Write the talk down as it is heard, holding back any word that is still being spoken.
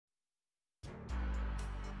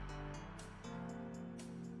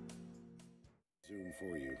soon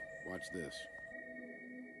for you. Watch this.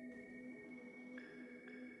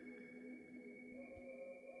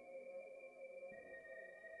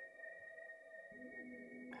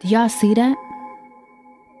 Do y'all see that?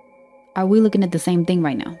 Are we looking at the same thing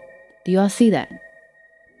right now? Do y'all see that?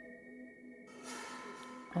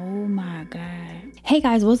 Oh my God. Hey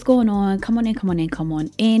guys, what's going on? Come on in, come on in, come on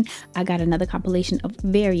in. I got another compilation of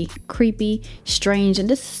very creepy, strange, and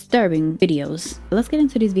disturbing videos. Let's get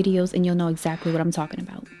into these videos and you'll know exactly what I'm talking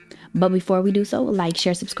about. But before we do so, like,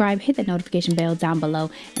 share, subscribe, hit that notification bell down below,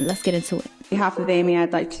 and let's get into it. On behalf of Amy,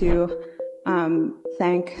 I'd like to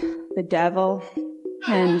thank the devil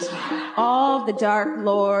and all the dark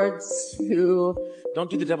lords who Don't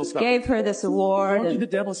do the devil stuff. gave her this award Don't do the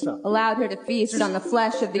and devil stuff. allowed her to feast on the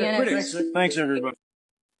flesh of the innocent. Thanks, everybody.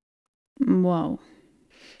 Whoa.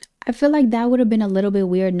 I feel like that would have been a little bit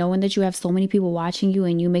weird knowing that you have so many people watching you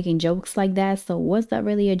and you making jokes like that. So was that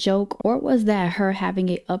really a joke, or was that her having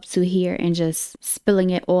it up to here and just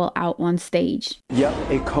spilling it all out on stage?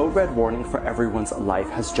 Yep, a code red warning for everyone's life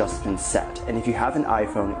has just been set, and if you have an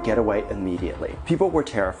iPhone, get away immediately. People were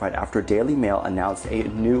terrified after Daily Mail announced a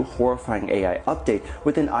new horrifying AI update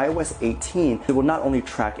within iOS 18 that will not only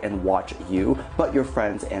track and watch you, but your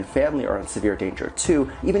friends and family are in severe danger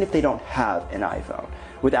too, even if they don't have an iPhone.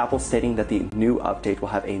 With Apple stating that the new update will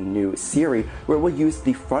have a new Siri where it will use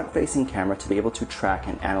the front-facing camera to be able to track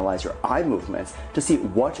and analyze your eye movements to see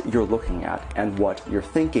what you're looking at and what you're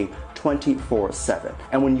thinking 24/7.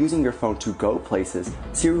 And when using your phone to go places,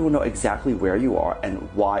 Siri will know exactly where you are and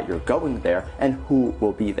why you're going there and who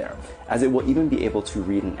will be there, as it will even be able to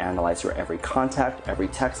read and analyze your every contact, every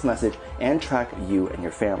text message, and track you and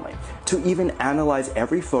your family. To even analyze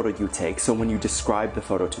every photo you take, so when you describe the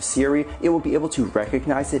photo to Siri, it will be able to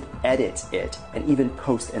recognize it, edit it, and even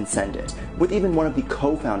post and send it. With even one of the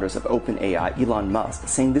co-founders of OpenAI, Elon Musk,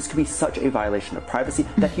 saying this could be such a violation of privacy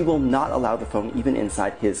that he will not allow the phone even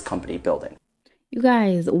inside his company building. You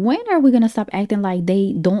guys, when are we gonna stop acting like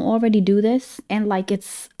they don't already do this and like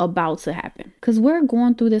it's about to happen? Because we're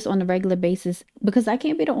going through this on a regular basis, because I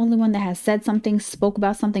can't be the only one that has said something, spoke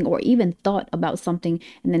about something, or even thought about something,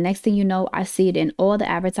 and the next thing you know, I see it in all the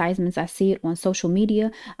advertisements, I see it on social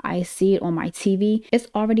media, I see it on my TV. It's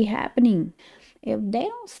already happening. If they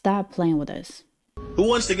don't stop playing with us. Who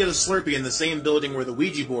wants to get a Slurpee in the same building where the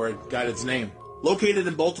Ouija board got its name? Located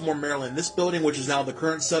in Baltimore, Maryland, this building, which is now the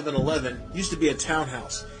current 7-Eleven, used to be a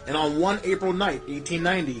townhouse. And on one April night,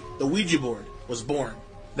 1890, the Ouija board was born.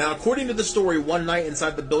 Now, according to the story, one night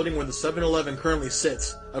inside the building where the 7-Eleven currently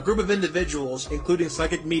sits, a group of individuals, including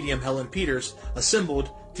psychic medium Helen Peters, assembled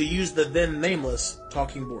to use the then nameless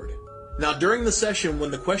talking board. Now, during the session, when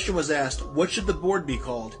the question was asked, what should the board be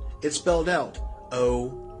called, it spelled out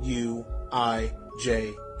O-U-I-J-A.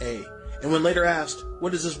 And when later asked,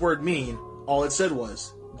 what does this word mean, all it said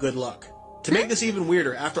was, good luck. To make this even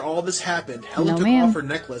weirder, after all this happened, Helen took off her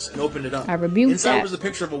necklace and opened it up. I rebuke Inside that. was a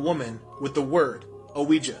picture of a woman with the word,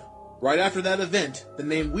 Ouija. Right after that event, the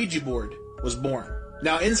name Ouija board was born.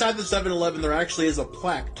 Now, inside the 7-Eleven, there actually is a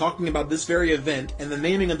plaque talking about this very event and the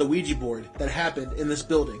naming of the Ouija board that happened in this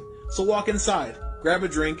building. So walk inside, grab a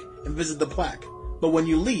drink, and visit the plaque. But when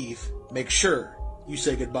you leave, make sure you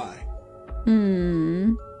say goodbye.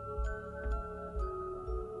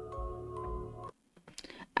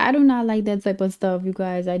 I do not like that type of stuff, you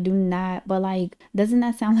guys. I do not. But like, doesn't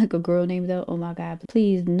that sound like a girl name though? Oh my God.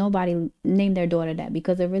 Please, nobody name their daughter that,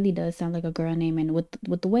 because it really does sound like a girl name. And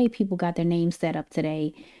with the way people got their names set up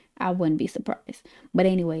today, I wouldn't be surprised. But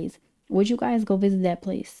anyways, would you guys go visit that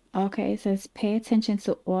place? Okay, it says pay attention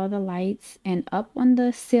to all the lights, and up on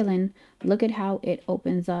the ceiling, look at how it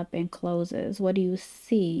opens up and closes. What do you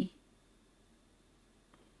see?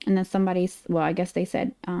 And then somebody's, well, I guess they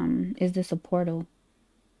said, is this a portal?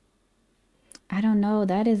 I don't know.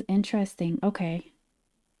 That is interesting. Okay.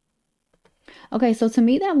 Okay, so to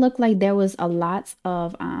me that looked like there was a lot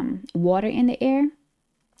of water in the air,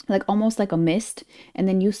 like almost like a mist, and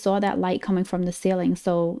then you saw that light coming from the ceiling.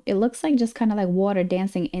 So it looks like just kind of like water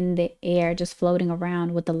dancing in the air, just floating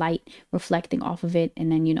around with the light reflecting off of it, and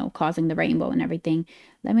then, you know, causing the rainbow and everything.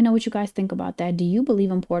 Let me know what you guys think about that. Do you believe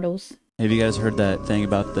in portals? Have you guys heard that thing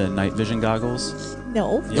about the night vision goggles?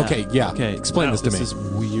 No. Yeah. Okay, yeah. Okay, Explain this to me. This is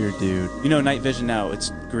weird, dude. You know, night vision now,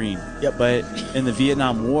 it's green. Yep. But in the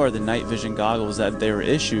Vietnam War, the night vision goggles that they were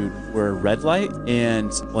issued were red light,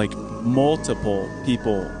 and like multiple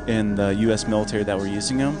people in the U.S. military that were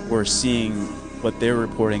using them were seeing what they're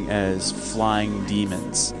reporting as flying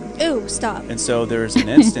demons. Ooh, stop. And so there's an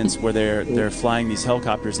instance where they're flying these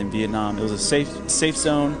helicopters in Vietnam. It was a safe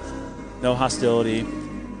zone, no hostility.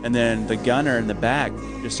 And then the gunner in the back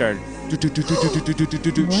just started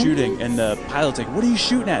shooting, and the pilot's like, "What are you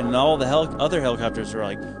shooting at?" And all the other helicopters were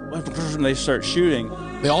like, "What?" And they start shooting.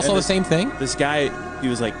 They all saw the same thing? This guy, he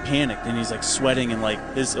was like panicked, and he's like sweating, and like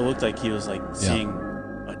it looked like he was like seeing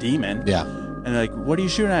a demon. Yeah. And they're like, "What are you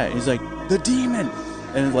shooting at?" And he's like, "The demon."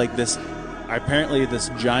 And like this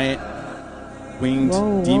giant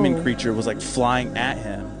winged demon creature was like flying at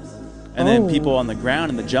him. And then people on the ground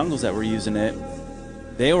in the jungles that were using it,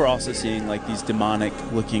 they were also seeing like these demonic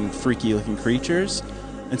looking, freaky looking creatures.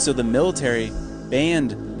 And so the military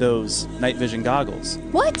banned those night vision goggles.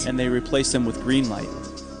 What? And they replaced them with green light.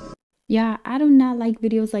 Yeah, I do not like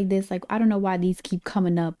videos like this. Like, I don't know why these keep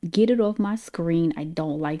coming up. Get it off my screen. I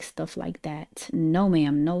don't like stuff like that. No,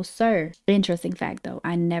 ma'am. No, sir. Interesting fact, though.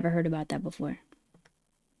 I never heard about that before.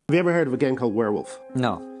 Have you ever heard of a game called Werewolf?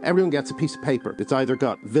 No. Everyone gets a piece of paper. It's either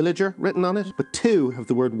got villager written on it, but 2 have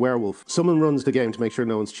the word werewolf. Someone runs the game to make sure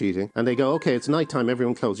no one's cheating, and they go, okay, it's nighttime,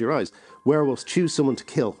 everyone close your eyes. Werewolves choose someone to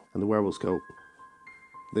kill, and the werewolves go...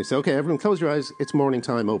 They say, okay, everyone close your eyes, it's morning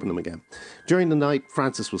time, open them again. During the night,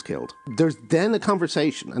 Francis was killed. There's then a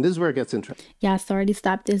conversation, and this is where it gets interesting. Yeah, sorry to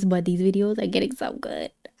stop this, but these videos are getting so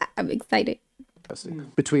good. I'm excited.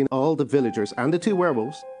 Between all the villagers and the 2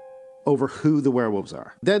 werewolves over who the werewolves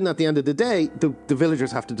are. Then at the end of the day, the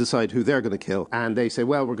villagers have to decide who they're going to kill, and they say,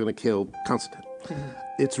 well, we're going to kill Constantine.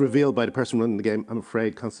 It's revealed by the person running the game, I'm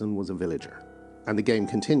afraid Constantine was a villager. And the game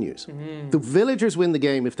continues. The villagers win the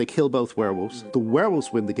game if they kill both werewolves. The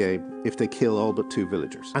werewolves win the game if they kill all but 2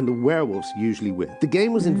 villagers. And the werewolves usually win. The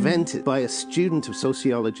game was invented by a student of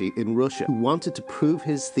sociology in Russia who wanted to prove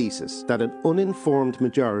his thesis that an uninformed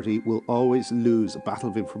majority will always lose a battle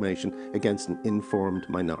of information against an informed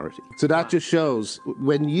minority. So that just shows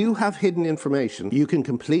when you have hidden information, you can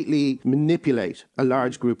completely manipulate a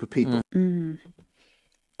large group of people.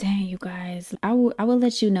 Dang, you guys, I will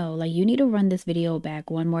let you know, like, you need to run this video back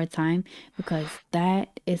one more time because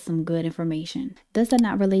that is some good information. Does that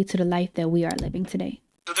not relate to the life that we are living today?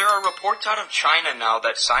 So there are reports out of China now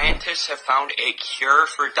that scientists have found a cure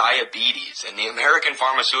for diabetes, and the American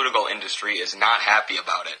pharmaceutical industry is not happy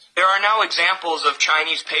about it. There are now examples of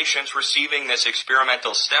Chinese patients receiving this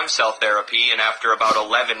experimental stem cell therapy and after about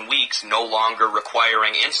 11 weeks no longer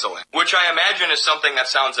requiring insulin, which I imagine is something that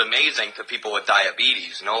sounds amazing to people with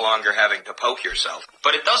diabetes, no longer having to poke yourself.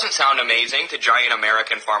 But it doesn't sound amazing to giant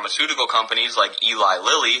American pharmaceutical companies like Eli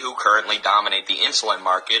Lilly, who currently dominate the insulin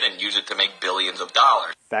market and use it to make billions of dollars.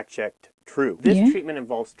 Fact-checked true. This treatment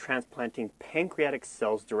involves transplanting pancreatic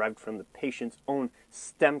cells derived from the patient's own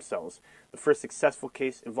stem cells. The first successful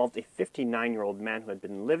case involved a 59-year-old man who had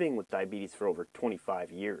been living with diabetes for over 25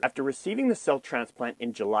 years. After receiving the cell transplant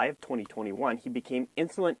in July of 2021, he became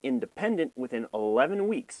insulin independent within 11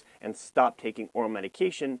 weeks and stopped taking oral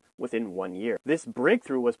medication within 1 year. This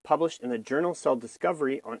breakthrough was published in the journal Cell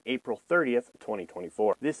Discovery on April 30th,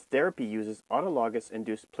 2024. This therapy uses autologous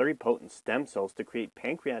induced pluripotent stem cells to create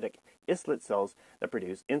pancreatic islet cells that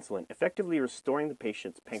produce insulin, effectively restoring the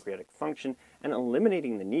patient's pancreatic function and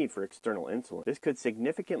eliminating the need for external insulin. This could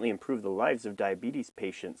significantly improve the lives of diabetes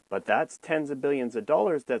patients, but that's tens of billions of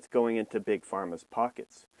dollars that's going into Big Pharma's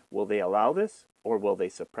pockets. Will they allow this, or will they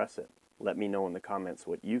suppress it? Let me know in the comments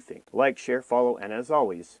what you think. Like, share, follow, and as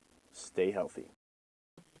always, stay healthy.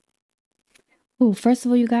 Oh, first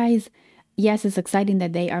of all, you guys, yes, it's exciting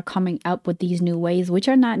that they are coming up with these new ways, which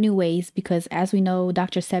are not new ways because as we know,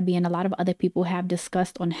 Dr. Sebi and a lot of other people have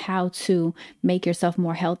discussed on how to make yourself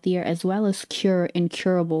more healthier as well as cure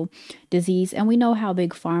incurable disease. And we know how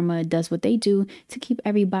Big Pharma does what they do to keep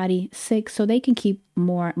everybody sick so they can keep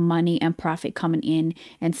more money and profit coming in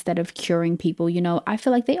instead of curing people. You know, I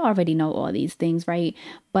feel like they already know all these things, right?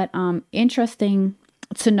 But interesting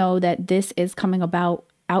to know that this is coming about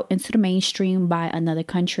out into the mainstream by another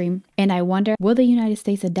country. And I wonder, will the United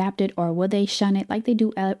States adapt it or will they shun it like they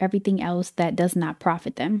do everything else that does not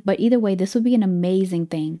profit them? But either way, this would be an amazing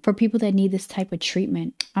thing for people that need this type of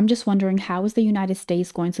treatment. I'm just wondering, how is the United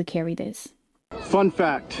States going to carry this? Fun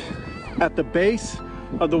fact, at the base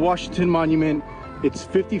of the Washington Monument, it's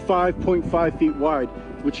 55.5 feet wide,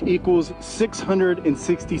 which equals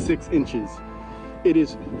 666 inches. It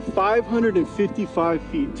is 555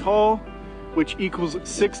 feet tall, which equals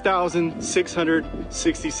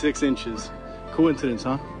 6,666 inches. Coincidence,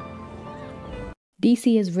 huh?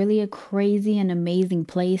 DC is really a crazy and amazing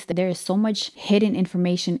place. There is so much hidden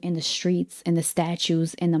information in the streets, in the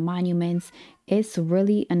statues, in the monuments. It's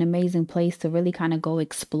really an amazing place to really kind of go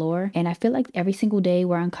explore. And I feel like every single day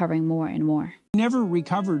we're uncovering more and more. Never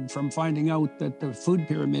recovered from finding out that the food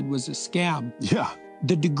pyramid was a scam. Yeah.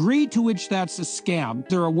 The degree to which that's a scam,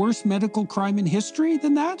 there a worse medical crime in history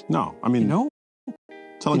than that? No, I mean, you know?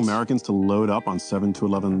 Telling Americans to load up on 7 to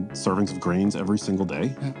 11 servings of grains every single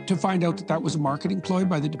day? To find out that that was a marketing ploy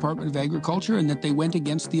by the Department of Agriculture and that they went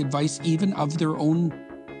against the advice even of their own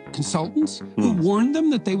consultants who warned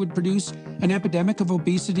them that they would produce an epidemic of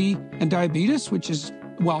obesity and diabetes, which is,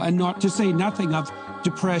 well, and not to say nothing of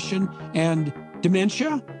depression and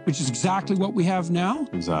dementia, which is exactly what we have now.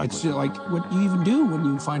 Exactly. It's like what you even do when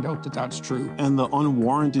you find out that that's true. And the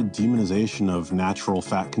unwarranted demonization of natural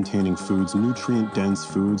fat-containing foods, nutrient-dense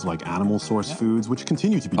foods like animal-source foods, which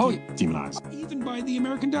continue to be demonized. Even by the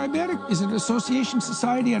American Diabetic, is it Association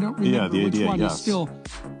Society? I don't remember the which ADA, one yes. is still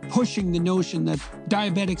pushing the notion that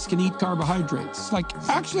diabetics can eat carbohydrates. Like,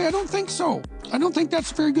 actually, I don't think so. I don't think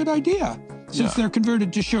that's a very good idea, since they're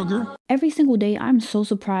converted to sugar. Every single day, I'm so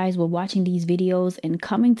surprised with watching these videos and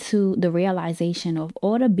coming to the realization of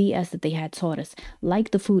all the BS that they had taught us,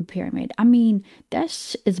 like the food pyramid. I mean, that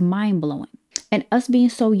is mind-blowing. And us being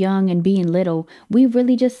so young and being little, we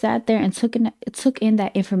really just sat there and took in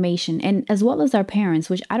that information, and as well as our parents,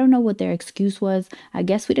 which I don't know what their excuse was. I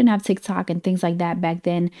guess we didn't have TikTok and things like that back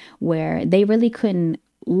then, where they really couldn't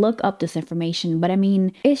look up this information. But I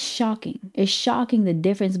mean, it's shocking. It's shocking the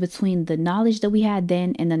difference between the knowledge that we had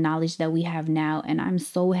then and the knowledge that we have now. And I'm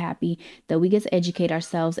so happy that we get to educate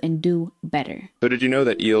ourselves and do better. So did you know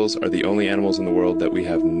that eels are the only animals in the world that we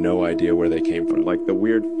have no idea where they came from? Like the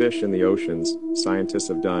weird fish in the oceans, scientists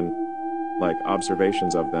have done like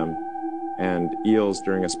observations of them, and eels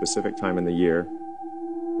during a specific time in the year,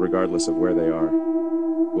 regardless of where they are,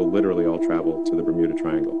 will literally all travel to the Bermuda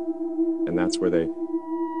Triangle. And that's where they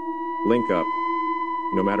link up,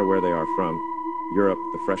 no matter where they are from. Europe,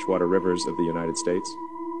 the freshwater rivers of the United States.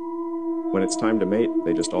 When it's time to mate,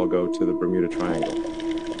 they just all go to the Bermuda Triangle.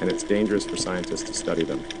 And it's dangerous for scientists to study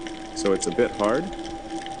them. So it's a bit hard,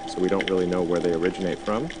 so we don't really know where they originate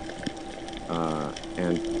from.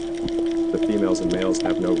 And the females and males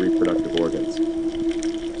have no reproductive organs.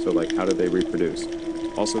 So like, how did they reproduce?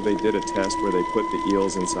 Also, they did a test where they put the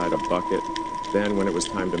eels inside a bucket. Then when it was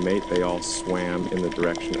time to mate, they all swam in the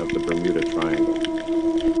direction of the Bermuda Triangle.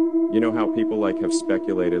 You know how people like have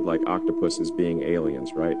speculated like octopuses being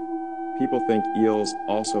aliens, right? People think eels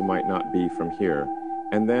also might not be from here.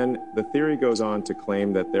 And then the theory goes on to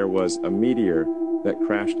claim that there was a meteor that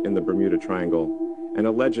crashed in the Bermuda Triangle and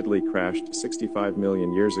allegedly crashed 65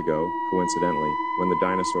 million years ago, coincidentally, when the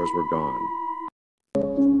dinosaurs were gone.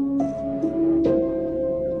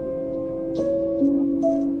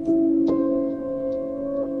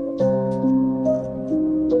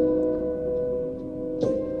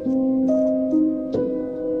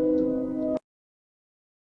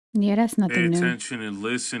 Yeah, that's nothing new. Pay attention and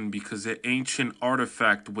listen, because the ancient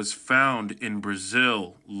artifact was found in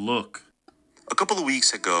Brazil. Look. A couple of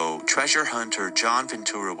weeks ago, treasure hunter John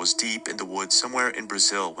Ventura was deep in the woods somewhere in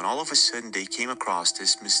Brazil when all of a sudden they came across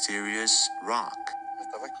this mysterious rock.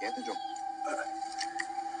 Estava quente, John.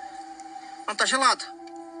 Não, tá gelado.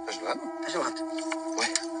 Tá gelado? Tá gelado. Ué?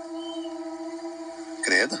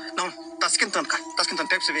 Credo? Não, tá esquentando, cara. Tá esquentando.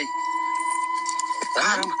 Pega pra você ver aí.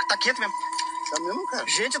 Caramba, tá quente mesmo. Tá mesmo, cara?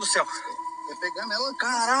 Gente do céu. Vai pegar nela.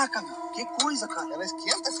 Caraca, meu. Que coisa, cara. Ela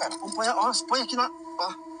esquenta, cara. Vamos pôr, ó, põe aqui na...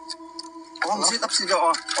 Ó. Ó, não sei se dá pra você ver,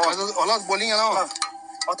 ó. Ó lá as bolinhas lá, ó.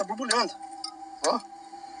 Ó, tá borbulhando. Ó.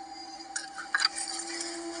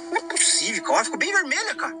 Não é possível, cara. Ó, ficou bem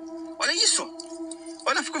vermelha, cara. Olha isso.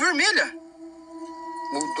 Olha, ficou vermelha.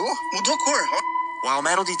 Mudou? Mudou a cor, ó. While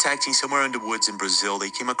metal detecting somewhere in the woods in Brazil,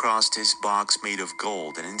 they came across this box made of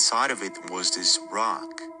gold, and inside of it was this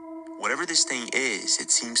rock. Whatever this thing is, it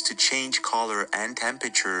seems to change color and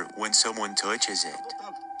temperature when someone touches it.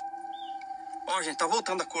 Ó, gente, tá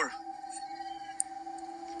voltando a cor.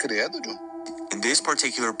 Credo, John. In this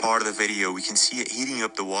particular part of the video, we can see it heating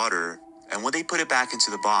up the water, and when they put it back into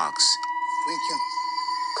the box, Vem aqui, ó.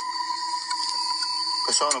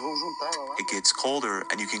 Pessoal, nós vamos juntar ela lá. it gets colder,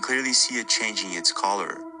 and you can clearly see it changing its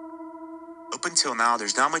color. Up until now,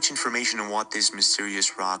 there's not much information on what this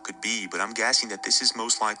mysterious rock could be, but I'm guessing that this is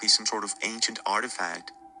most likely some sort of ancient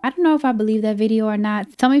artifact. I don't know if I believe that video or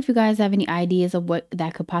not. Tell me if you guys have any ideas of what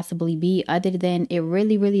that could possibly be, other than it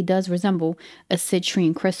really, really does resemble a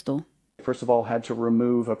citrine crystal. First of all, had to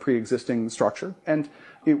remove a pre-existing structure, and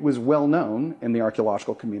it was well known in the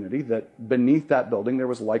archaeological community that beneath that building there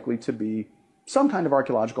was likely to be some kind of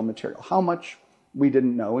archaeological material. How much, we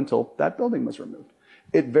didn't know until that building was removed.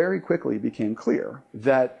 It very quickly became clear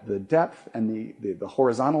that the depth and the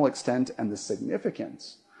horizontal extent and the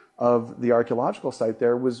significance of the archaeological site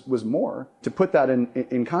there was more. To put that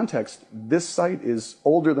in context, this site is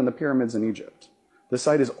older than the pyramids in Egypt. The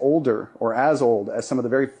site is older, or as old, as some of the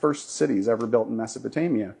very first cities ever built in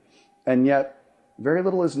Mesopotamia, and yet very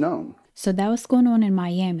little is known. So that was going on in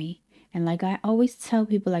Miami. And like I always tell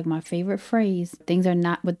people, like my favorite phrase, things are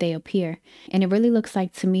not what they appear. And it really looks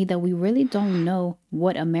like to me that we really don't know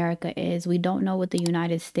what America is. We don't know what the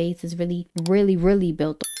United States is really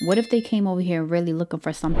built. What if they came over here really looking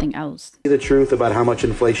for something else? The truth about how much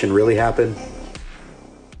inflation really happened?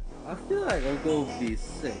 I feel like I'll go be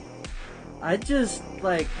sick. I just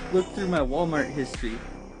like looked through my Walmart history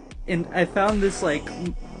and I found this like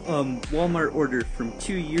Walmart order from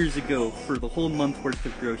 2 years ago for the whole month worth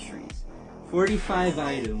of groceries. 45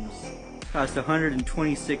 items cost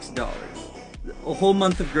 $126. A whole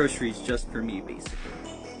month of groceries just for me, basically.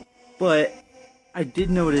 But I did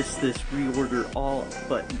notice this reorder all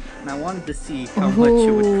button, and I wanted to see how much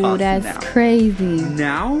it would cost now. That's crazy.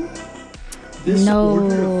 Now, this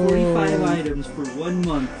order of 45 items for 1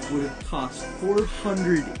 month would have cost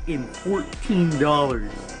 $414.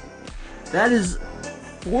 That is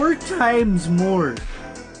 4 times more.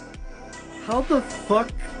 How the fuck?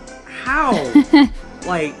 How?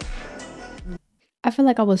 Like, I feel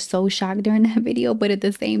like I was so shocked during that video, but at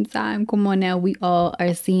the same time, come on now, we all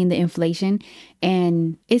are seeing the inflation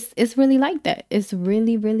and it's really like that. It's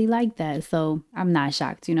really like that. So I'm not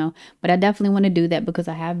shocked, you know, but I definitely want to do that because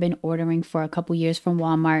I have been ordering for a couple years from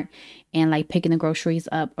Walmart and like picking the groceries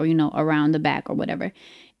up or, you know, around the back or whatever.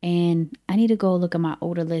 And I need to go look at my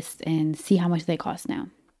order list and see how much they cost now.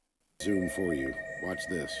 Zoom for you. Watch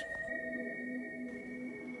this.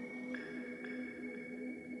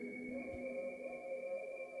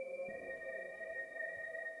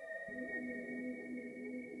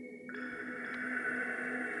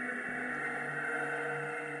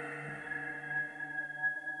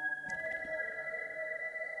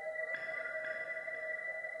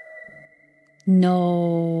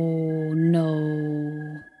 No.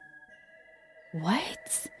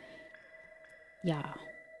 What? Yeah.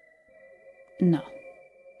 No.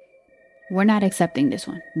 We're not accepting this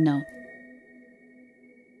one. No.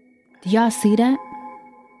 Do y'all see that?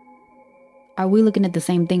 Are we looking at the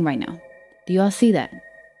same thing right now? Do y'all see that?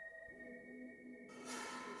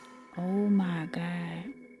 Oh my God.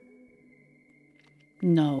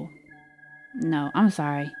 No. No, I'm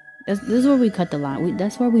sorry. This is where we cut the line.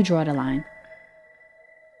 That's where we draw the line.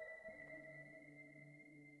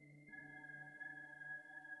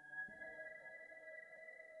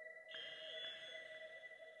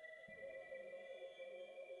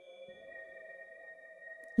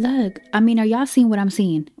 Look, I mean, are y'all seeing what I'm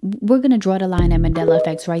seeing? We're going to draw the line at Mandela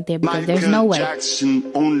effects right there because there's no way. Michael Jackson's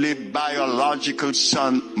only biological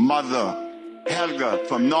son, mother, Helga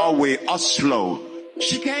from Norway, Oslo.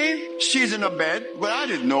 She came, she's in a bed, but I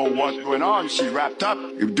didn't know what was going on. She wrapped up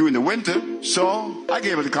during the winter, so I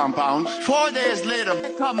gave her the compound. 4 days later,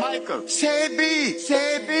 come Michael. Say B.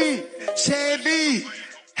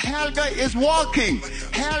 Helga is walking.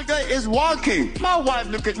 Helga is walking. My wife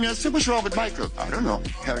looked at me and said, what's wrong with Michael? I don't know.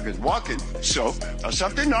 Helga is walking. So,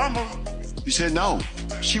 something normal. He said, no.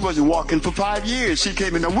 She wasn't walking for 5 years. She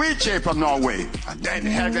came in a wheelchair from Norway. And then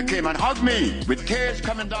Helga came and hugged me with tears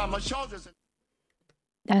coming down my shoulders.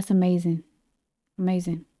 That's amazing.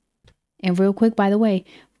 Amazing. And real quick, by the way,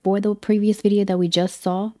 for the previous video that we just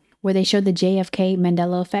saw, where they showed the JFK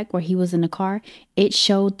Mandela effect where he was in the car, it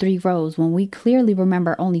showed 3 rows when we clearly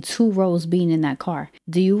remember only 2 rows being in that car.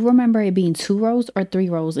 Do you remember it being 2 rows or 3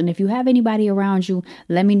 rows? And if you have anybody around you,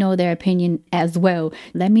 let me know their opinion as well.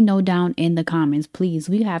 Let me know down in the comments, please.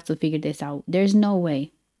 We have to figure this out. There's no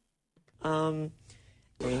way. Kind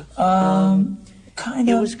of.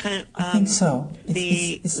 It was kind of. I think so.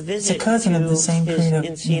 It's a cousin of the same period of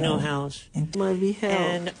Encino house. Might be hell.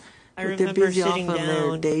 And I remember sitting down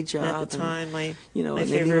their day job at the time. My and favorite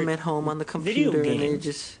they them at home on the computer video game. and they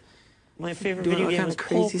just my favorite doing video all game kind was of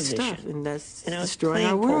crazy pole stuff, position. and that's and I was destroying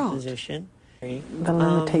our playing pole world. position. The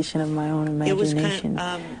limitation of my own imagination.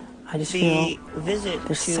 I just feel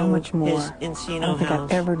there's so much more. I don't think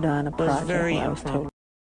I've ever done a project where I was told.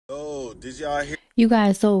 Oh, did y'all hear? You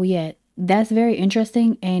guys, so yeah, that's very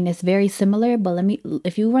interesting and it's very similar. But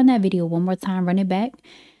if you run that video one more time, run it back.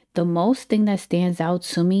 The most thing that stands out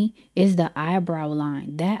to me is the eyebrow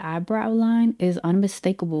line. That eyebrow line is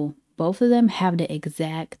unmistakable. Both of them have the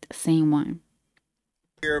exact same one.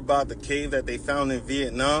 Hear about the cave that they found in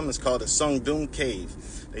Vietnam? It's called the Sung Dum Cave.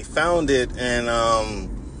 They found it, and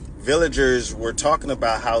villagers were talking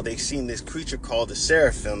about how they seen this creature called the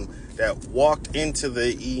seraphim that walked into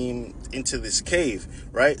this cave,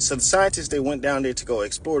 right? So the scientists, they went down there to go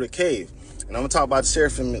explore the cave. And I'm gonna talk about the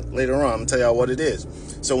seraphim later on. I'm gonna tell y'all what it is.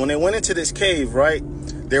 So when they went into this cave, right,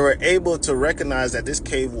 they were able to recognize that this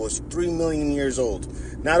cave was 3 million years old.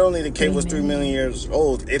 Not only the cave was 3 million years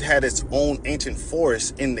old, it had its own ancient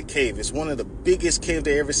forest in the cave. It's one of the biggest caves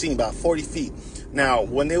they ever seen, about 40 feet. Now,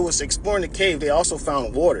 when they was exploring the cave, they also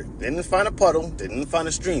found water. They didn't find a puddle. They didn't find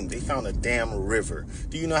a stream. They found a damn river.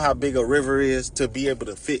 Do you know how big a river is to be able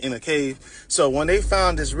to fit in a cave? So when they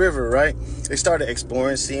found this river, right, they started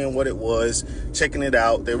exploring, seeing what it was, checking it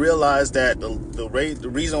out. They realized that the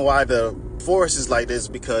reason why the forest is like this is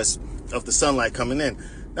because of the sunlight coming in.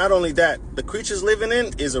 Not only that, the creatures living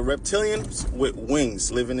in is a reptilian with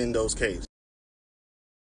wings living in those caves.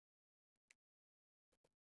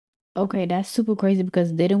 Okay, that's super crazy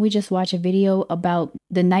because didn't we just watch a video about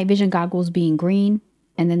the night vision goggles being green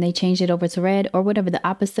and then they changed it over to red or whatever, the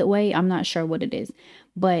opposite way? I'm not sure what it is,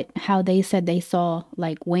 but how they said they saw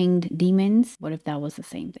like winged demons. What if that was the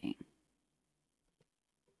same thing?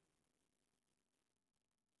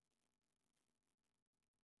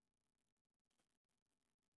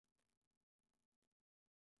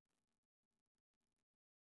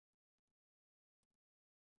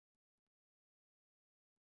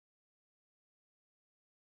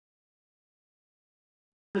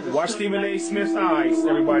 Watch Stephen A. Smith's eyes,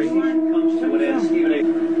 everybody. You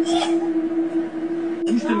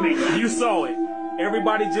saw it.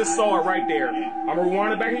 Everybody just saw it right there. I'm gonna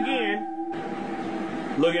rewind it back again.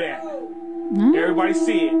 Look at that. Everybody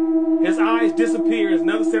see it. His eyes disappeared.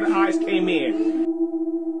 Another set of eyes came in.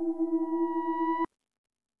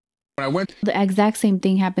 The exact same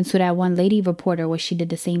thing happened to that one lady reporter where she did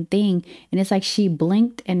the same thing, and it's like she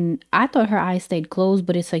blinked and I thought her eyes stayed closed,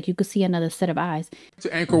 but it's like you could see another set of eyes. To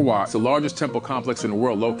Angkor Wat, it's the largest temple complex in the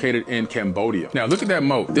world located in Cambodia. Now look at that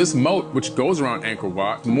moat. This moat, which goes around Angkor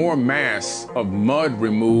Wat, more mass of mud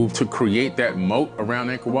removed to create that moat around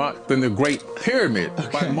Angkor Wat than the Great Pyramid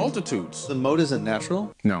by multitudes. The moat isn't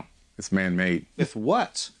natural? No. It's man-made. With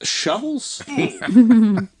what? Shovels?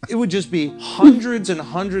 It would just be hundreds and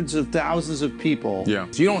hundreds of thousands of people. Yeah.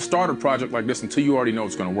 So you don't start a project like this until you already know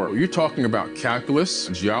it's going to work. You're talking about calculus,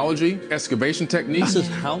 geology, excavation techniques. This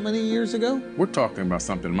is how many years ago? We're talking about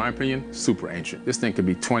something, in my opinion, super ancient. This thing could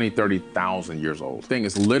be 20, 30,000 years old. The thing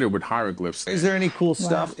is littered with hieroglyphs. Is there any cool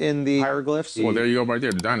stuff in the hieroglyphs? Well, there you go right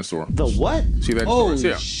there, the dinosaur. The what? See that? Oh,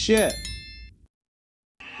 yeah. shit.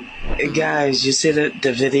 Hey guys, you see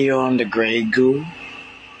the video on the gray goo?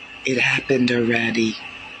 It happened already.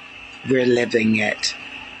 We're living it.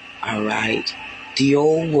 Alright? The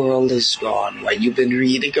old world is gone. What you've been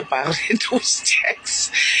reading about in those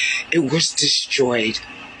texts, it was destroyed.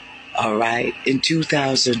 Alright? In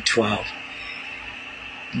 2012.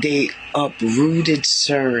 They uprooted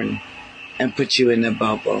CERN and put you in a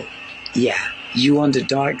bubble. Yeah, you on the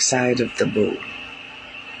dark side of the moon.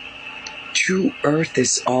 True Earth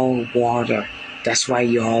is all water. That's why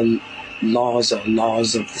your laws are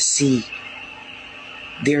laws of the sea.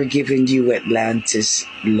 They're giving you Atlantis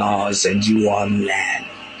laws and you on land.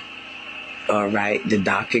 Alright, the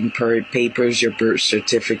docking papers, your birth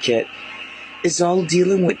certificate, is all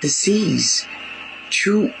dealing with the seas.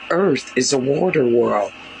 True Earth is a water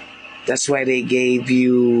world. That's why they gave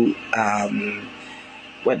you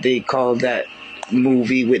what they call that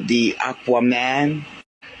movie with the Aquaman.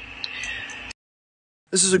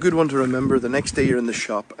 This is a good one to remember the next day you're in the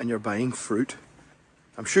shop and you're buying fruit.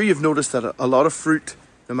 I'm sure you've noticed that a lot of fruit,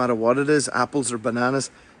 no matter what it is, apples or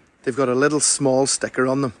bananas, they've got a little small sticker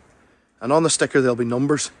on them. And on the sticker there'll be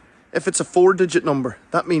numbers. If it's a 4-digit number,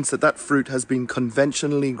 that means that that fruit has been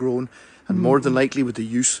conventionally grown and more than likely with the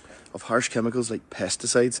use of harsh chemicals like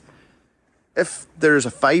pesticides. If there is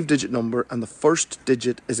a 5-digit number and the first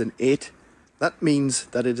digit is an 8, that means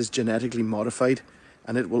that it is genetically modified.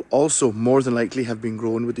 And it will also more than likely have been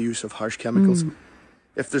grown with the use of harsh chemicals.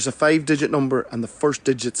 If there's a 5-digit number and the first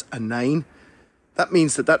digit's a 9, that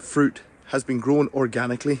means that that fruit has been grown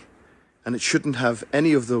organically and it shouldn't have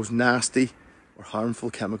any of those nasty or harmful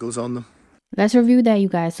chemicals on them. Let's review that, you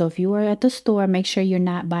guys. So if you are at the store, make sure you're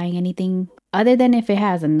not buying anything other than if it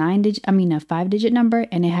has a 5-digit number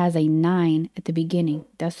and it has a 9 at the beginning.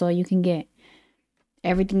 That's all you can get.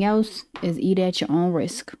 Everything else is eat at your own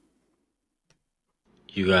risk.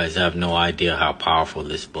 You guys have no idea how powerful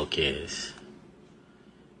this book is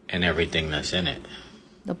and everything that's in it.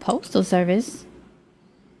 The Postal Service.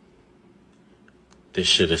 This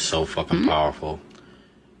shit is so fucking powerful.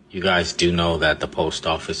 You guys do know that the post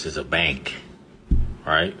office is a bank,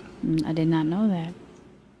 right? I did not know that.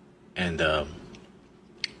 And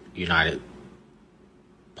United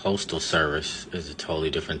Postal Service is a totally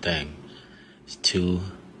different thing. It's two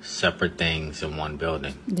separate things in one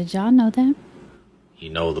building. Did y'all know that? You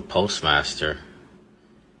know the postmaster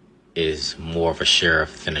is more of a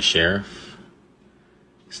sheriff than a sheriff.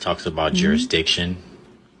 This talks about jurisdiction.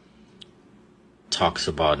 talks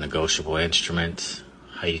about negotiable instruments,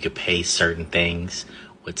 how you could pay certain things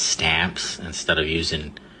with stamps instead of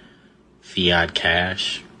using fiat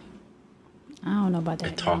cash. I don't know about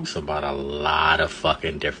that. It talks about a lot of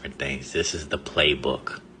fucking different things. This is the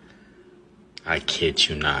playbook. I kid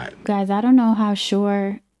you not. Guys, I don't know how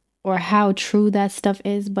sure or how true that stuff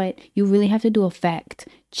is, but you really have to do a fact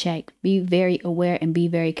check. Be very aware and be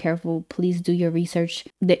very careful. Please do your research.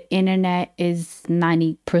 The internet is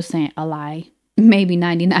 90% a lie, maybe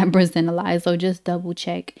 99% a lie. So just double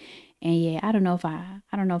check. And yeah, I don't know if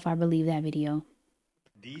I believe that video.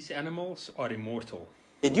 These animals are immortal.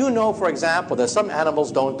 Did you know, for example, that some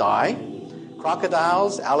animals don't die?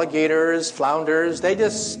 Crocodiles, alligators, flounders, they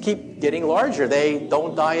just keep getting larger. They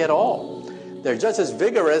don't die at all. They're just as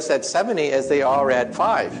vigorous at 70 as they are at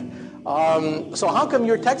 5. So how come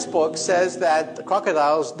your textbook says that the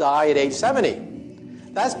crocodiles die at age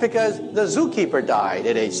 70? That's because the zookeeper died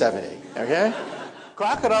at age 70, okay?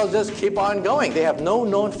 Crocodiles just keep on going. They have no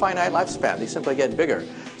known finite lifespan. They simply get bigger.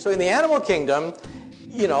 So in the animal kingdom,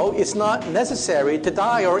 you know, it's not necessary to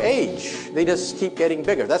die or age. They just keep getting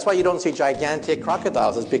bigger. That's why you don't see gigantic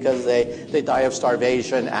crocodiles. It's because they die of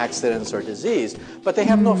starvation, accidents, or disease. But they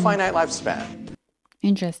have no finite lifespan.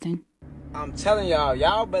 Interesting. I'm telling y'all,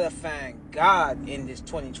 y'all better find God in this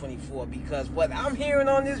 2024, because what I'm hearing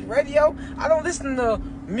on this radio, I don't listen to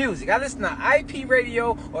music. I listen to IP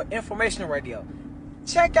radio or informational radio.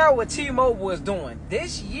 Check out what T-Mobile is doing.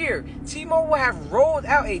 This year, T-Mobile have rolled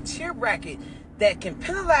out a tier bracket that can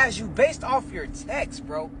penalize you based off your text,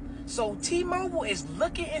 bro. So T-Mobile is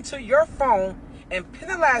looking into your phone and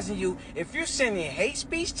penalizing you if you're sending hate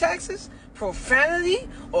speech texts, profanity,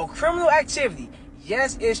 or criminal activity.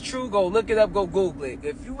 Yes, it's true. Go look it up. Go Google it.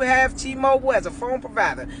 If you have T-Mobile as a phone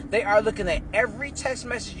provider, they are looking at every text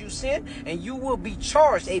message you send, and you will be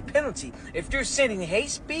charged a penalty if you're sending hate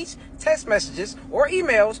speech, text messages, or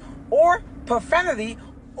emails, or profanity,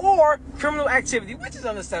 or criminal activity, which is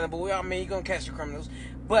understandable. I mean, you're going to catch the criminals.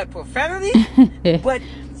 But profanity? But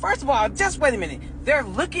first of all, just wait a minute. They're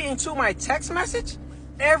looking into my text message,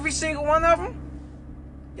 every single one of them.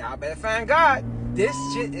 Y'all better find God. This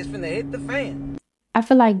shit is finna hit the fan. I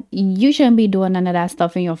feel like you shouldn't be doing none of that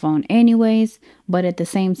stuff in your phone anyways. But at the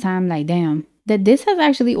same time, like, damn. That this has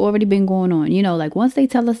actually already been going on. You know, like once they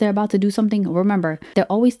tell us they're about to do something, remember, they're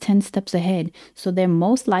always 10 steps ahead. So they're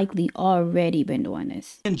most likely already been doing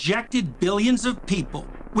this. Injected billions of people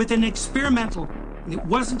with an experimental, it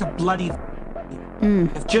wasn't a bloody,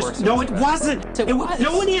 just, no, it wasn't.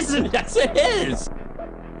 No, it isn't. Yes, it is.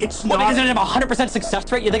 It's not. not. Does it have a 100%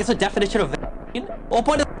 success rate? You think it's a definition of vaccine? The whole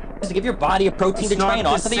point is to give your body a protein to train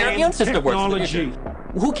on so that your immune system works.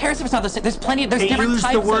 Who cares if it's not the same? There's different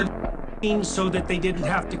types of... so that they didn't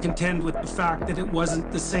have to contend with the fact that it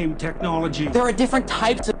wasn't the same technology. There are different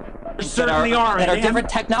types of that are different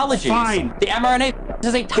technologies. Fine. The mRNA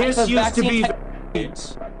is a type of vaccine.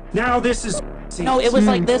 Now this is... No, it was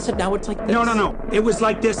like this and now it's like this. No. It was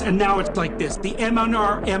like this and now it's like this. The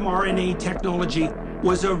mRNA technology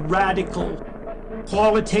was a radical,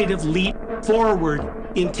 qualitative leap forward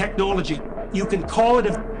in technology. You can call it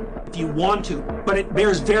if you want to, but it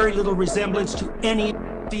bears very little resemblance to any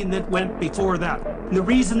that went before that. And the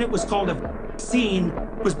reason it was called a vaccine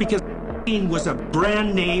was because vaccine was a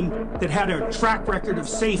brand name that had a track record of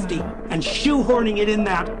safety, and shoehorning it in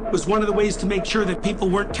that was one of the ways to make sure that people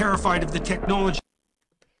weren't terrified of the technology.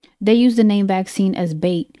 They use the name vaccine as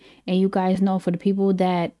bait, and you guys know, for the people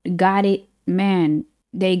that got it, man,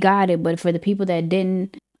 they got it. But for the people that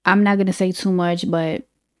didn't, I'm not gonna say too much, but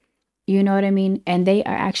you know what I mean? And they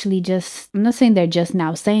are actually just, I'm not saying they're just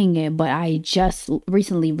now saying it, but I just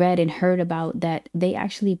recently read and heard about that they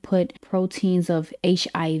actually put proteins of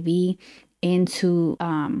HIV into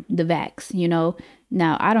the vax, you know?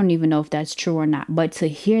 Now, I don't even know if that's true or not, but to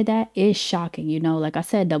hear that is shocking, you know? Like I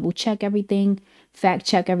said, double check everything, fact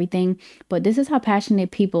check everything. But this is how passionate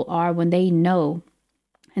people are when they know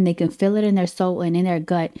and they can feel it in their soul and in their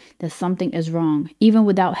gut that something is wrong. Even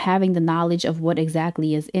without having the knowledge of what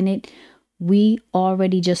exactly is in it, we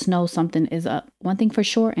already just know something is up. One thing for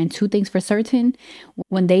sure, and two things for certain,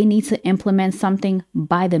 when they need to implement something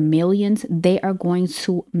by the millions, they are going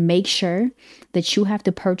to make sure that you have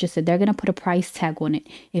to purchase it. They're going to put a price tag on it.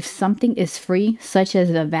 If something is free, such as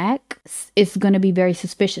the vax, it's going to be very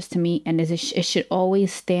suspicious to me, and it should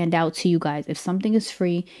always stand out to you guys. If something is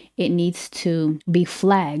free, it needs to be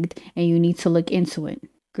flagged, and you need to look into it.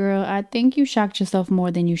 Girl, I think you shocked yourself more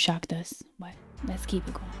than you shocked us, but let's keep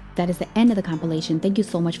it going. That is the end of the compilation. Thank you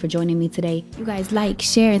so much for joining me today. You guys like,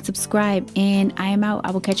 share, and subscribe, and I am out.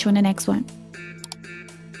 I will catch you in the next one.